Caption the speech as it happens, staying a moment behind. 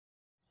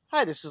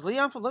Hi, this is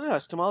Leon from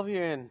Lindenhurst. I'm over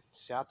here in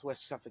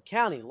southwest Suffolk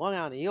County, Long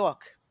Island, New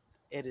York.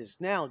 It is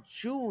now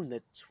June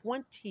the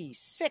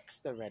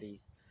 26th already.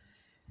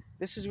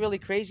 This is really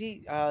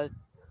crazy.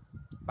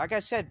 Like I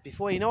said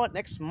before, you know what?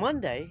 Next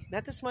Monday,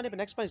 not this Monday, but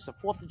next Monday is the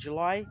 4th of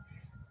July.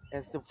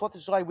 And the 4th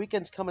of July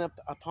weekend's coming up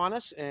upon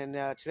us. And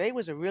today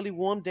was a really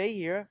warm day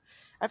here.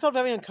 I felt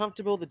very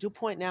uncomfortable. The dew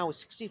point now is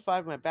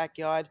 65 in my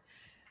backyard.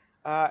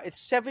 It's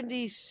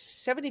 70,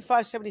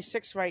 75,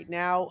 76 right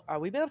now.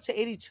 We've been up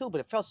to 82, but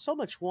it felt so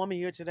much warmer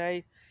here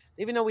today.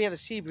 Even though we had a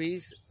sea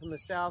breeze from the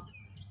south,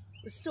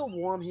 it's still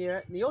warm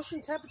here. And the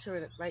ocean temperature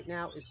in it right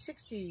now is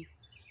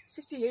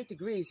 68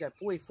 degrees at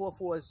buoy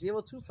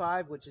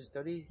 44025, which is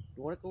 30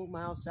 nautical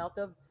miles south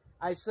of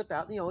Islip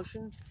out in the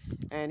ocean.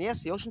 And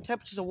yes, the ocean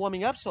temperatures are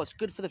warming up, so it's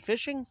good for the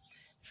fishing.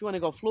 If you want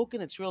to go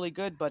fluking, it's really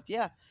good. But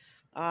yeah,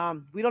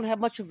 we don't have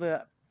much of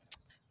the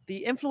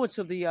influence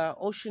of the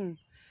ocean.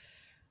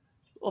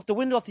 Well, the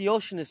wind off the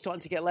ocean is starting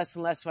to get less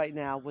and less right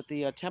now with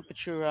the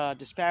temperature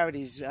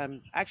disparities.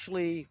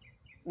 Actually,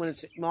 when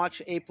it's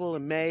March, April,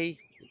 and May,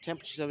 the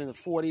temperatures are in the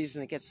 40s,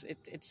 and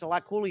it's a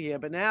lot cooler here.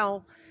 But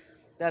now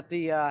that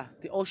the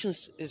ocean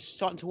is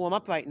starting to warm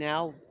up right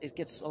now, it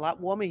gets a lot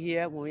warmer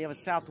here when we have a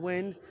south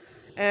wind,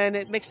 and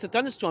it makes the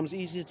thunderstorms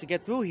easier to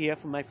get through here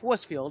from my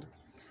force field.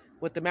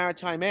 With the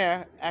maritime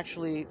air,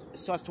 actually it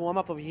starts to warm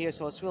up over here,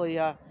 so it's really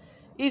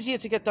easier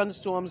to get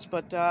thunderstorms.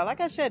 But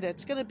like I said,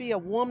 it's going to be a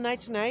warm night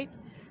tonight.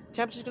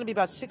 Temperature's going to be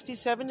about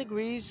 67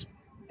 degrees,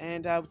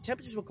 and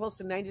temperatures were close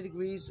to 90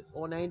 degrees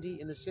or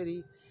 90 in the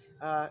city,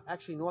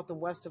 actually north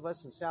and west of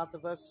us and south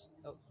of us,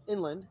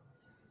 inland.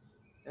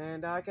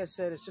 And like I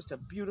said, it's just a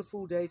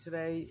beautiful day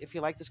today if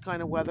you like this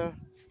kind of weather.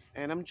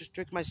 And I'm just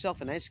drinking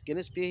myself a nice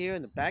Guinness beer here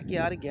in the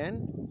backyard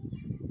again.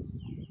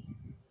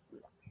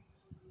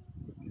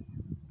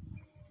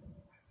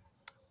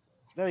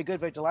 Very good,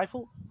 very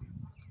delightful.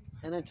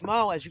 And then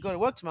tomorrow, as you go to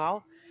work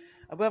tomorrow,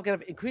 we're going to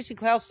have increasing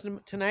clouds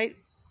tonight.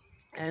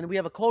 And we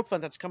have a cold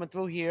front that's coming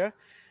through here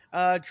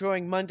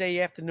during Monday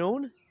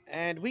afternoon.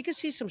 And we can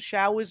see some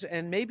showers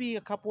and maybe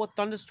a couple of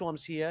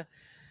thunderstorms here.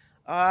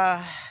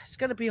 It's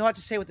going to be hard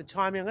to say with the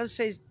timing. I'm going to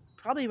say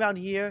probably around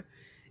here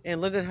in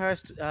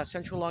Lindenhurst,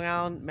 Central Long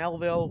Island,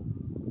 Melville,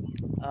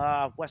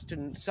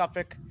 Western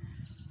Suffolk.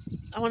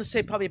 I want to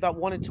say probably about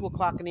 1 or 2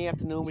 o'clock in the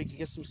afternoon we can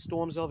get some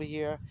storms over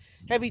here.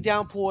 Heavy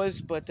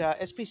downpours, but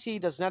SPC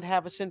does not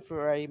have us in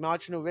for a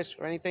marginal risk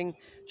or anything,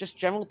 just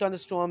general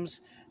thunderstorms.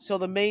 So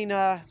the main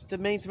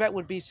threat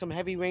would be some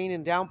heavy rain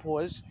and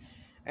downpours.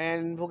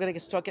 And we're going to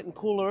start getting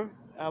cooler,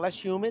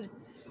 less humid.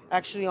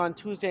 Actually on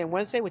Tuesday and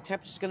Wednesday, with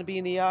temperatures going to be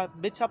in the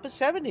mid to upper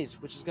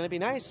 70s, which is going to be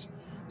nice.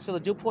 So the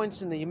dew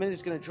points and the humidity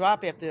is going to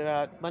drop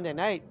after Monday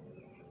night.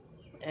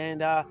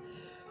 And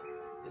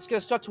it's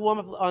going to start to warm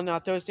up on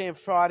Thursday and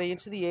Friday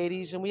into the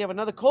 80s. And we have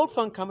another cold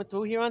front coming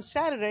through here on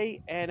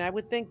Saturday. And I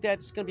would think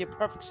that's going to be a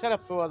perfect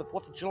setup for the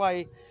 4th of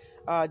July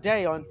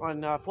day. On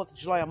 4th of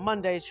July on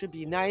Monday, it should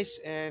be nice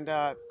and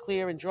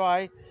clear and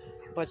dry.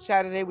 But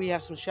Saturday, we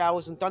have some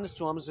showers and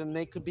thunderstorms. And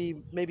they could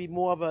be maybe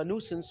more of a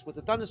nuisance with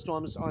the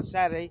thunderstorms on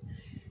Saturday.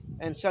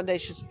 And Sunday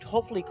should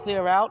hopefully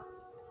clear out.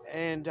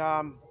 And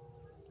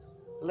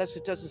unless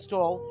it doesn't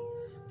stall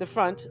the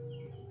front.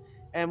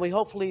 And we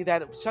hopefully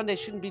that Sunday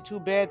shouldn't be too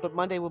bad, but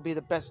Monday will be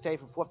the best day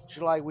for 4th of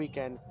July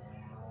weekend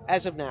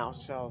as of now.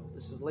 So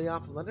this is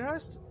Leon from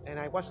Lindenhurst, and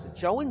I watched the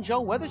Joe and Joe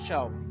Weather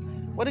Show.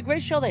 What a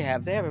great show they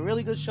have. They have a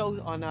really good show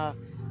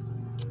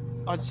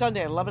on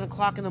Sunday at 11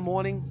 o'clock in the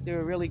morning. They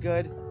were really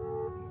good.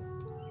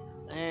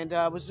 And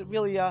it was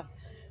really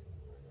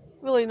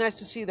nice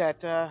to see that.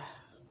 The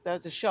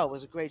show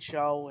was a great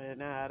show, and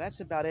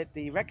that's about it.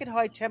 The record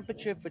high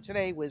temperature for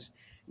today was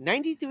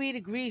 93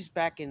 degrees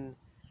back in,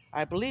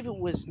 I believe it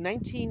was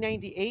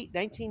 1998,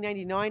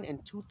 1999,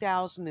 and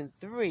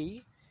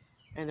 2003.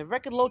 And the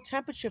record low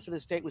temperature for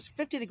this date was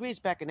 50 degrees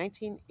back in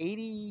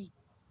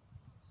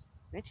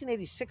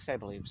 1986, I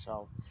believe.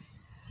 So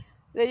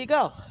there you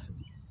go.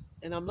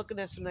 And I'm looking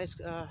at some nice,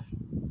 a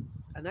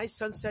nice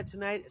sunset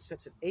tonight. It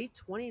sets at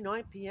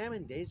 8:29 p.m.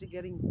 and days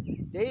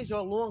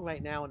are long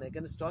right now, and they're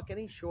going to start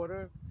getting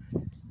shorter.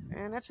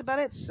 And that's about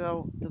it.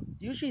 So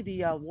usually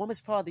the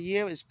warmest part of the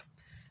year is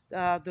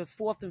the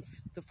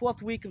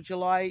fourth week of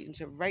July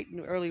into right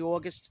in early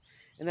August,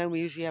 and then we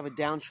usually have a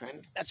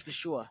downtrend. That's for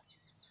sure.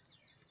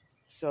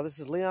 So this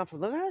is Leon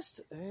from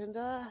Lindenhurst, and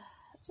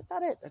that's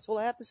about it. That's all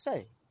I have to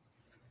say.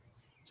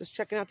 Just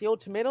checking out the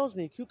old tomatoes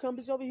and the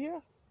cucumbers over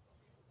here.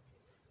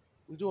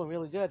 We're doing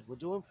really good. We're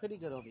doing pretty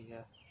good over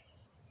here.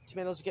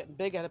 Tomatoes are getting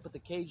big. I had to put the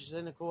cages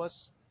in, of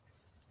course.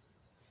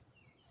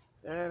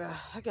 And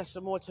I got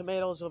some more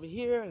tomatoes over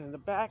here and in the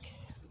back,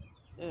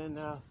 and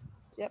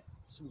yep,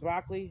 some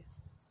broccoli.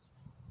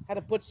 Had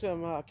to put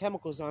some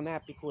chemicals on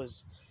that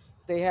because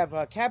they have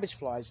cabbage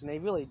flies, and they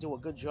really do a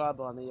good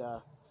job on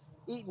the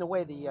eating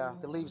away the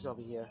leaves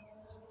over here.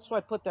 So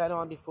I put that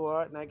on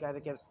before, and I got to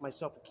get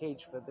myself a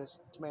cage for this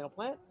tomato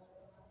plant.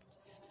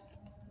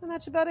 And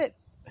that's about it.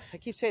 I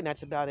keep saying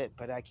that's about it,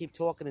 but I keep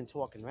talking and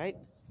talking, right?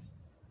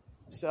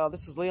 So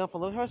this is Leon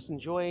from Lindenhurst,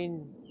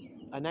 enjoying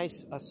a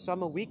nice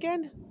summer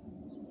weekend.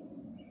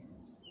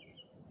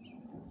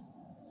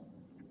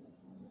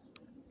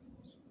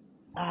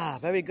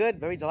 Very good,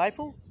 very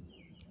delightful.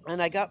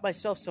 And I got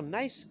myself some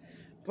nice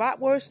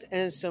bratwurst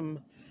and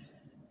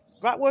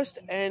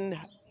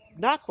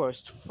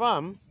knockwurst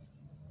from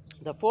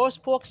the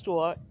Forest Pork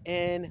Store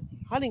in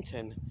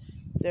Huntington.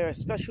 They're a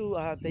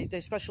special.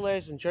 They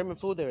specialize in German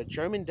food. They're a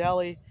German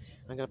deli.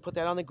 I'm gonna put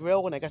that on the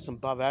grill, and I got some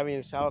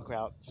Bavarian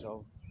sauerkraut.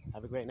 So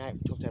have a great night.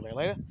 Talk to everybody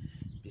later.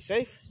 Be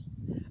safe.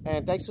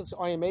 And thanks for this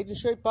Iron Maiden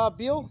shirt, Bob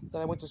Beal,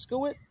 that I went to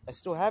school with. I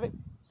still have it.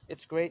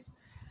 It's great.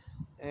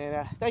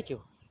 And thank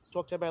you.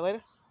 Talk to everybody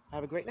later.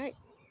 Have a great night.